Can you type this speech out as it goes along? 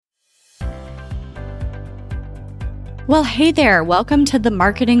Well, hey there. Welcome to the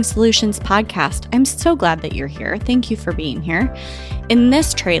Marketing Solutions Podcast. I'm so glad that you're here. Thank you for being here. In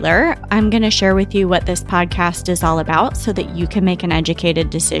this trailer, I'm going to share with you what this podcast is all about so that you can make an educated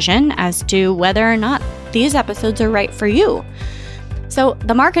decision as to whether or not these episodes are right for you. So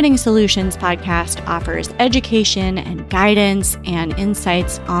the Marketing Solutions Podcast offers education and guidance and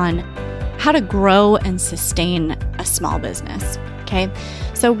insights on how to grow and sustain a small business. Okay,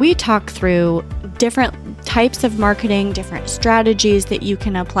 so we talk through different types of marketing, different strategies that you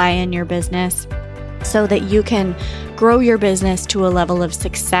can apply in your business so that you can grow your business to a level of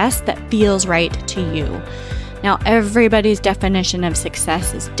success that feels right to you. Now, everybody's definition of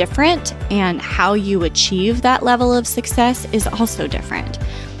success is different, and how you achieve that level of success is also different.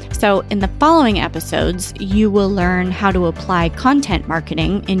 So in the following episodes, you will learn how to apply content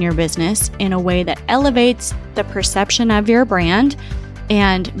marketing in your business in a way that elevates the perception of your brand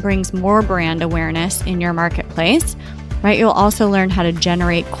and brings more brand awareness in your marketplace, right? You'll also learn how to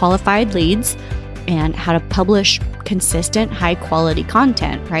generate qualified leads and how to publish consistent, high quality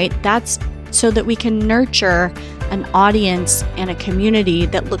content, right? That's so that we can nurture an audience and a community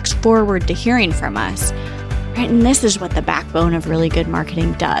that looks forward to hearing from us. Right? And this is what the backbone of really good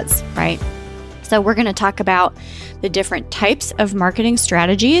marketing does, right? So we're going to talk about the different types of marketing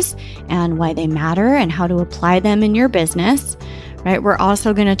strategies and why they matter and how to apply them in your business, right? We're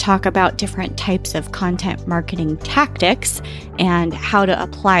also going to talk about different types of content marketing tactics and how to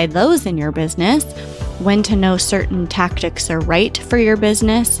apply those in your business, when to know certain tactics are right for your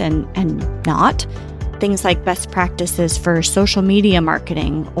business and not. Things like best practices for social media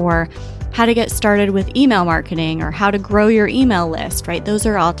marketing, or how to get started with email marketing, or how to grow your email list, right? Those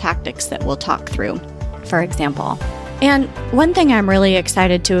are all tactics that we'll talk through, for example. And one thing I'm really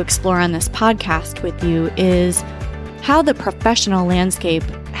excited to explore on this podcast with you is how the professional landscape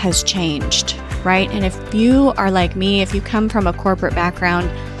has changed, right? And if you are like me, if you come from a corporate background,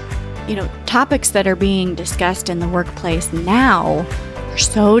 topics that are being discussed in the workplace now are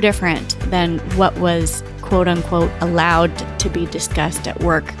so different than what was quote unquote allowed to be discussed at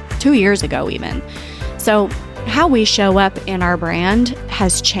work 2 years ago even. So how we show up in our brand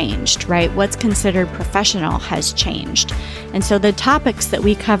has changed, right? What's considered professional has changed. And so the topics that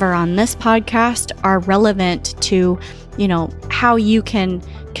we cover on this podcast are relevant to, how you can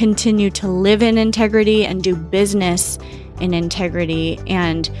continue to live in integrity and do business in integrity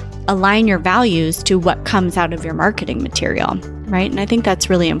and align your values to what comes out of your marketing material, right? And I think that's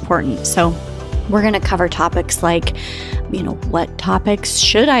really important. So we're going to cover topics like, what topics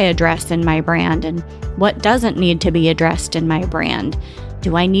should I address in my brand and what doesn't need to be addressed in my brand?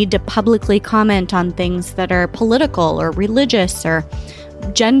 Do I need to publicly comment on things that are political or religious or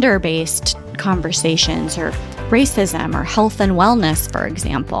gender-based conversations or racism or health and wellness, for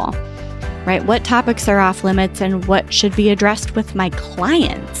example, right? What topics are off limits and what should be addressed with my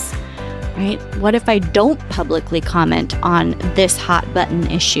clients? Right? What if I don't publicly comment on this hot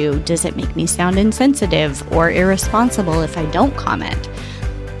button issue? Does it make me sound insensitive or irresponsible if I don't comment?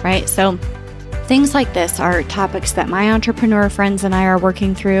 Right? So things like this are topics that my entrepreneur friends and I are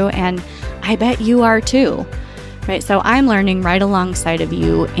working through, and I bet you are too. Right? So I'm learning right alongside of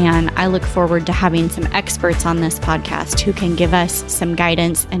you, and I look forward to having some experts on this podcast who can give us some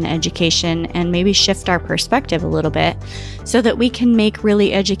guidance and education and maybe shift our perspective a little bit so that we can make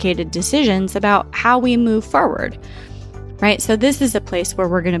really educated decisions about how we move forward. Right? So this is a place where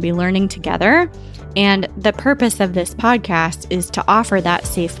we're going to be learning together. And the purpose of this podcast is to offer that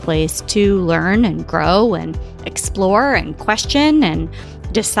safe place to learn and grow and explore and question and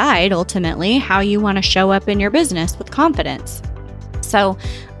decide ultimately how you want to show up in your business with confidence. So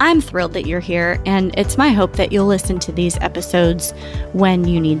I'm thrilled that you're here, and it's my hope that you'll listen to these episodes when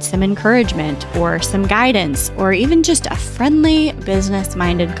you need some encouragement or some guidance or even just a friendly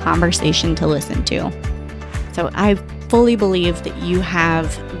business-minded conversation to listen to. So I fully believe that you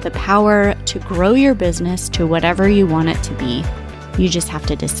have the power to grow your business to whatever you want it to be. You just have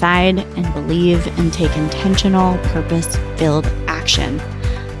to decide and believe and take intentional, purpose-filled action.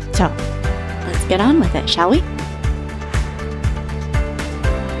 So let's get on with it, shall we?